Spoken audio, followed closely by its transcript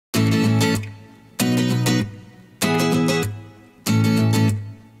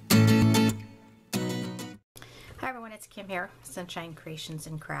Hi everyone, it's Kim here, Sunshine Creations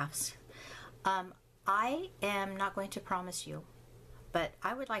and Crafts. I am not going to promise you, but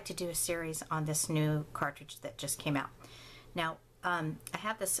I would like to do a series on this new cartridge that just came out. Now, I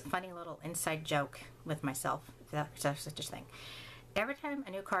have this funny little inside joke with myself, if there's such a thing. Every time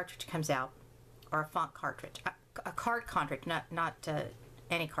a new cartridge comes out, or a font cartridge, a card cartridge, not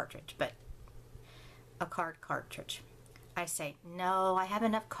any cartridge, but a card cartridge, I say, no, I have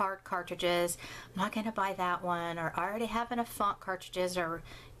enough card cartridges, I'm not going to buy that one, or I already have enough font cartridges, or,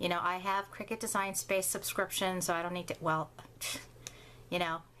 you know, I have Cricut Design Space subscription, so I don't need to, well, you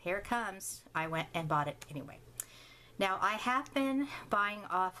know, here it comes. I went and bought it anyway. Now, I have been buying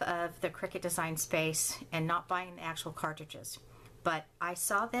off of the Cricut Design Space and not buying the actual cartridges, but I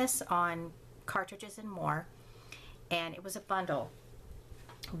saw this on Cartridges and More, and it was a bundle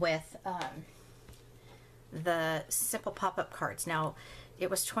with the simple pop-up cards. Now, it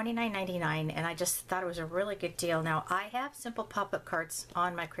was $29.99, and I just thought it was a really good deal. Now, I have simple pop-up cards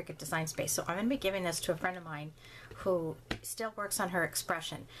on my Cricut Design Space, so I'm going to be giving this to a friend of mine who still works on her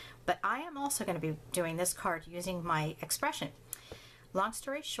expression, but I am also going to be doing this card using my expression. Long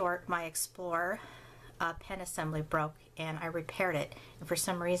story short, my Explorer pen assembly broke, and I repaired it, and for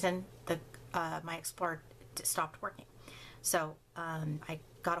some reason my Explorer stopped working. So I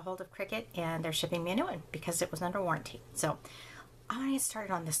got a hold of Cricut, and they're shipping me a new one because it was under warranty. So I want to get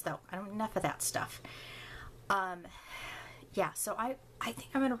started on this, though. I don't enough of that stuff. Yeah, so I think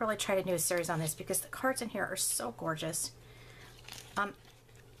I'm going to really try to do a series on this because the cards in here are so gorgeous.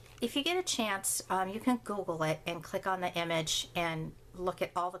 If you get a chance, you can Google it and click on the image and look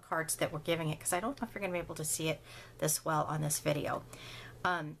at all the cards that we're giving it, because I don't know if you're going to be able to see it this well on this video.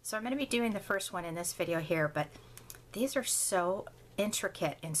 So I'm going to be doing the first one in this video here, but these are so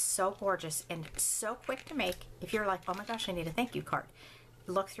intricate and so gorgeous and so quick to make. If you're like, oh my gosh, I need a thank you card,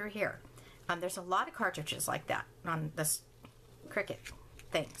 look through here. There's a lot of cartridges like that on this Cricut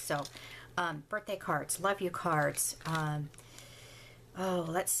thing. So birthday cards, love you cards. Oh,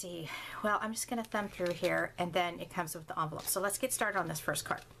 let's see. Well, I'm just going to thumb through here, and then it comes with the envelope. So let's get started on this first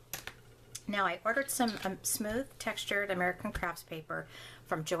card. Now, I ordered some smooth textured American crafts paper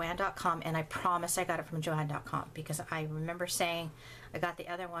from Joann.com, and I promise I got it from Joann.com because I remember saying I got the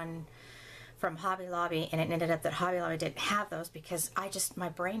other one from Hobby Lobby, and it ended up that Hobby Lobby didn't have those because my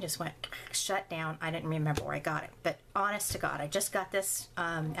brain just went shut down. I didn't remember where I got it. But honest to God, I just got this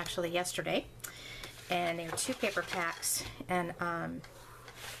actually yesterday, and they were 2 paper packs, and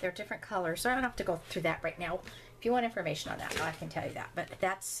they're different colors, so I don't have to go through that right now. If you want information on that, I can tell you that, but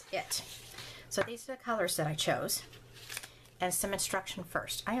that's it. So these are the colors that I chose, and some instruction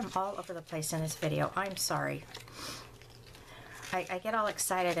first. I am all over the place in this video. I'm sorry. I get all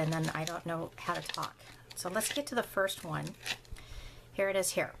excited and then I don't know how to talk. So let's get to the first one. Here it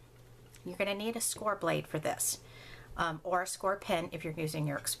is here. You're going to need a score blade for this, or a score pen if you're using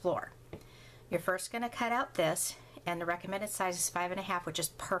your Explorer. You're first going to cut out this, and the recommended size is 5.5, which is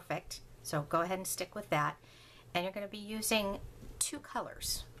perfect. So go ahead and stick with that. And you're going to be using 2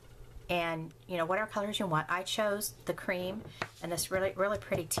 colors. And, you know, whatever colors you want. I chose the cream and this really, really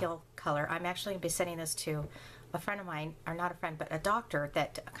pretty teal color. I'm actually going to be sending this to a friend of mine, or not a friend, but a doctor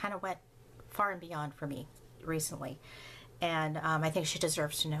that kind of went far and beyond for me recently. And I think she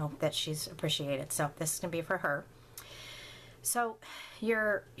deserves to know that she's appreciated. So this is going to be for her. So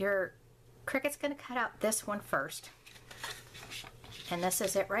your Cricut's going to cut out this one first. And this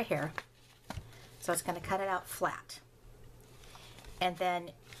is it right here. So it's going to cut it out flat. And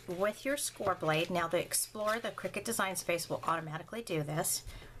then with your score blade, now the Explorer, the Cricut Design Space will automatically do this.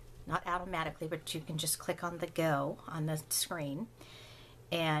 Not automatically, but you can just click on the go on the screen,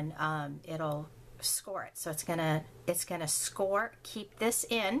 and it'll score it. So it's gonna score, keep this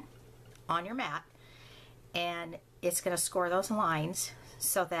in on your mat, and it's gonna score those lines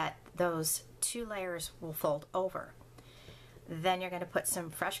so that those 2 layers will fold over. Then you're gonna put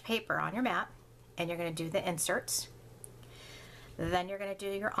some fresh paper on your mat, and you're gonna do the inserts. Then you're going to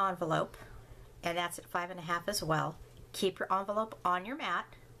do your envelope, and that's at 5.5 as well. Keep your envelope on your mat,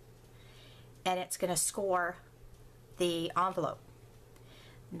 and it's going to score the envelope.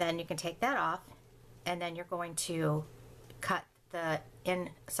 Then you can take that off, and then you're going to cut the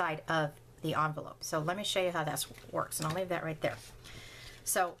inside of the envelope. So let me show you how that works, and I'll leave that right there.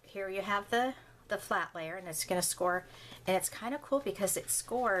 So here you have the flat layer, and it's going to score, and it's kind of cool because it's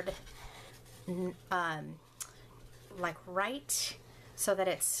scored like right so that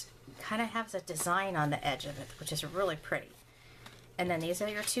it's kind of has a design on the edge of it, which is really pretty. And then these are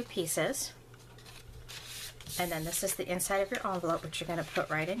your 2 pieces, and then this is the inside of your envelope, which you're going to put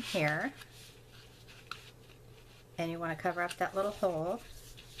right in here, and you want to cover up that little hole.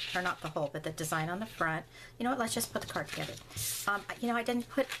 or not the hole, but the design on the front. You know what, let's just put the card together. You know, I didn't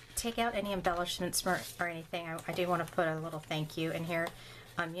take out any embellishments or anything. I do want to put a little thank you in here.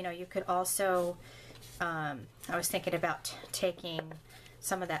 You know, you could also, I was thinking about taking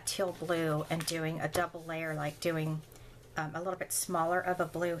some of that teal blue and doing a double layer, like doing a little bit smaller of a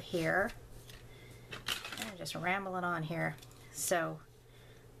blue here. And just rambling on here. So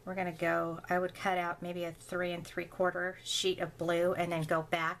we're gonna go, I would cut out maybe a 3 3/4 sheet of blue and then go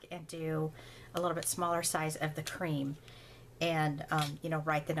back and do a little bit smaller size of the cream and you know,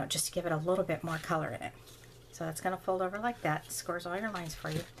 write the note just to give it a little bit more color in it. So that's gonna fold over like that, scores all your lines for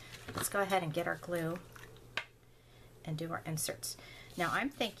you. Let's go ahead and get our glue and do our inserts. Now I'm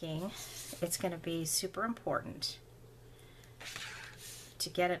thinking it's gonna be super important to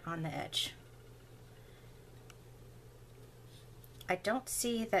get it on the edge. I don't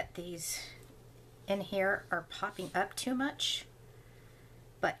see that these in here are popping up too much,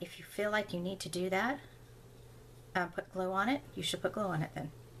 but if you feel like you need to do that, put glue on it, you should put glue on it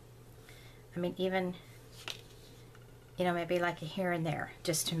then. I mean, even, you know, maybe like a here and there,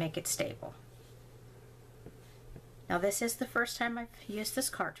 just to make it stable. Now this is the first time I've used this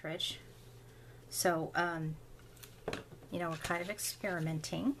cartridge, so, you know, we're kind of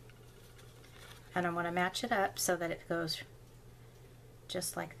experimenting, and I want to match it up so that it goes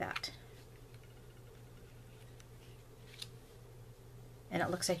just like that. And it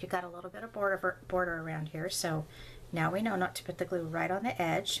looks like you got a little bit of border around here, so now we know not to put the glue right on the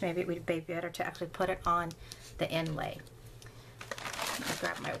edge. Maybe it would be better to actually put it on the inlay. Let me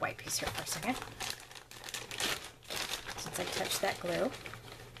grab my white piece here for a second, since I touched that glue.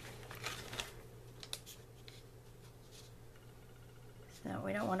 So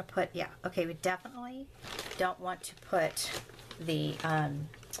we don't want to put, yeah, okay, we definitely don't want to put the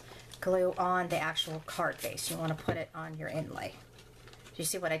glue on the actual card base. You want to put it on your inlay. Do you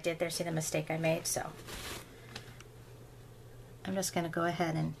see what I did there? See the mistake I made? So I'm just going to go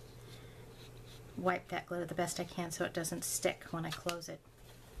ahead and wipe that glue the best I can so it doesn't stick when I close it.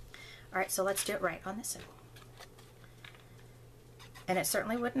 Alright, so let's do it right on this side. And it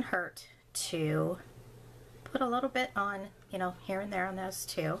certainly wouldn't hurt to put a little bit on, you know, here and there on those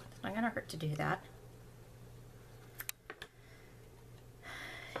two. It's not going to hurt to do that.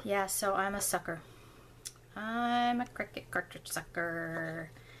 Yeah, so I'm a sucker. I'm a Cricut cartridge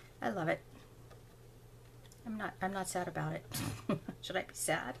sucker. I love it. I'm not sad about it. Should I be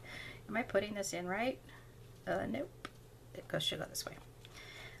sad? Am I putting this in right? Nope. It should go this way.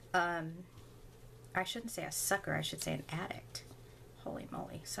 I shouldn't say a sucker, I should say an addict. Holy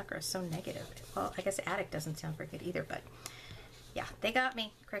moly, sucker is so negative. Well, I guess addict doesn't sound very good either, but yeah, they got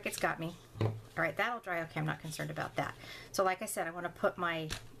me. Cricut's got me. Alright, that'll dry okay. I'm not concerned about that. So like I said, I want to put my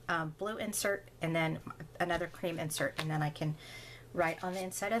blue insert and then another cream insert, and then I can write on the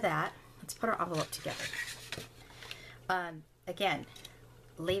inside of that. Let's put our envelope together. Again,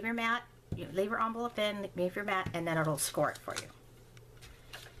 leave your mat, leave your envelope in, leave your mat, and then it'll score it for you.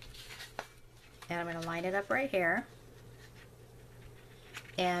 And I'm going to line it up right here.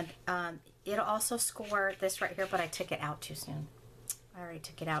 And it'll also score this right here, but I took it out too soon. I already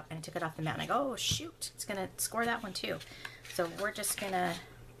took it out and I took it off the mat and I go, oh shoot, it's gonna score that one too. So we're just gonna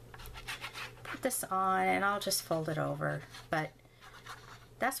put this on and I'll just fold it over. But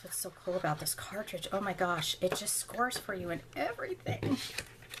that's what's so cool about this cartridge. Oh my gosh, it just scores for you in everything.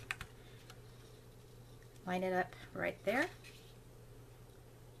 Line it up right there.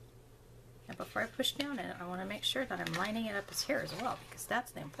 And before I push down it, I want to make sure that I'm lining it up as here as well, because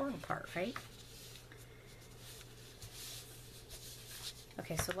that's the important part, right?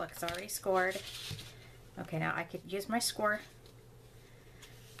 Okay, so look, it's already scored. Okay, now I could use my score.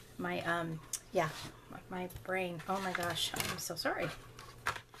 My, yeah, my brain. Oh my gosh, I'm so sorry.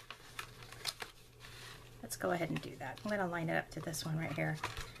 Let's go ahead and do that. I'm going to line it up to this one right here.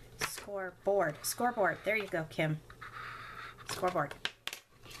 Scoreboard. Scoreboard. There you go, Kim. Scoreboard.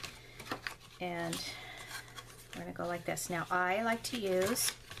 And we're going to go like this. Now, I like to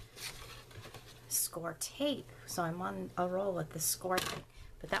use score tape. So I'm on a roll with the score thing.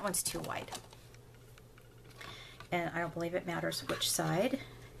 But that one's too wide. And I don't believe it matters which side.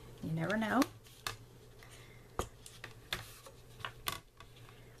 You never know.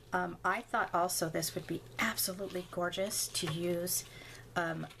 I thought also this would be absolutely gorgeous to use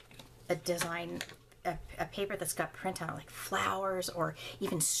a design, a paper that's got print on it, like flowers or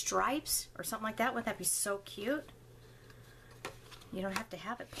even stripes or something like that. Wouldn't that be so cute? You don't have to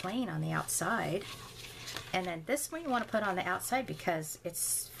have it plain on the outside. And then this one you want to put on the outside because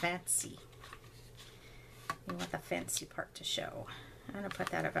it's fancy. You want the fancy part to show. I'm going to put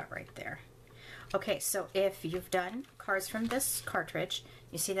that about right there. Okay, so if you've done cards from this cartridge,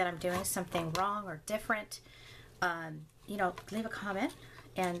 you see that I'm doing something wrong or different, you know, leave a comment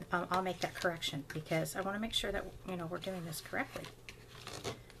and I'll make that correction because I want to make sure that, you know, we're doing this correctly.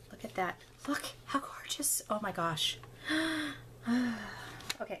 Look at that. Look how gorgeous. Oh my gosh.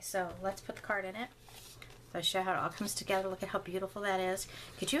 Okay, so let's put the card in it. So I show how it all comes together. Look at how beautiful that is.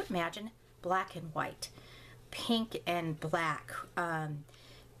 Could you imagine black and white, pink and black?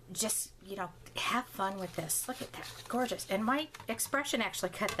 Just, you know, have fun with this. Look at that. Gorgeous. And my expression actually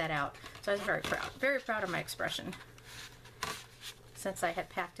cut that out. So I was very proud. Very proud of my expression. Since I had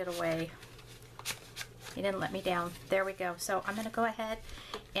packed it away. He didn't let me down. There we go. So I'm going to go ahead,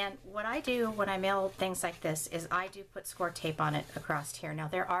 and what I do when I mail things like this is I do put score tape on it across here. Now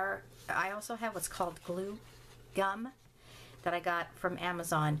I also have what's called glue gum that I got from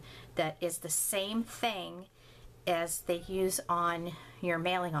Amazon that is the same thing as they use on your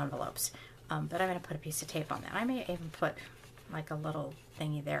mailing envelopes. But I'm going to put a piece of tape on that. I may even put like a little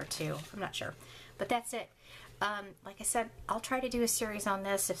thingy there too. I'm not sure. But that's it. Like I said, I'll try to do a series on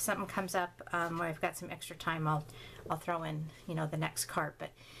this. If something comes up where I've got some extra time, I'll throw in, you know, the next cart. But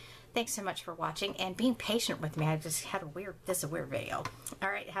thanks so much for watching and being patient with me. I just had this is a weird video. All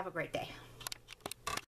right, have a great day.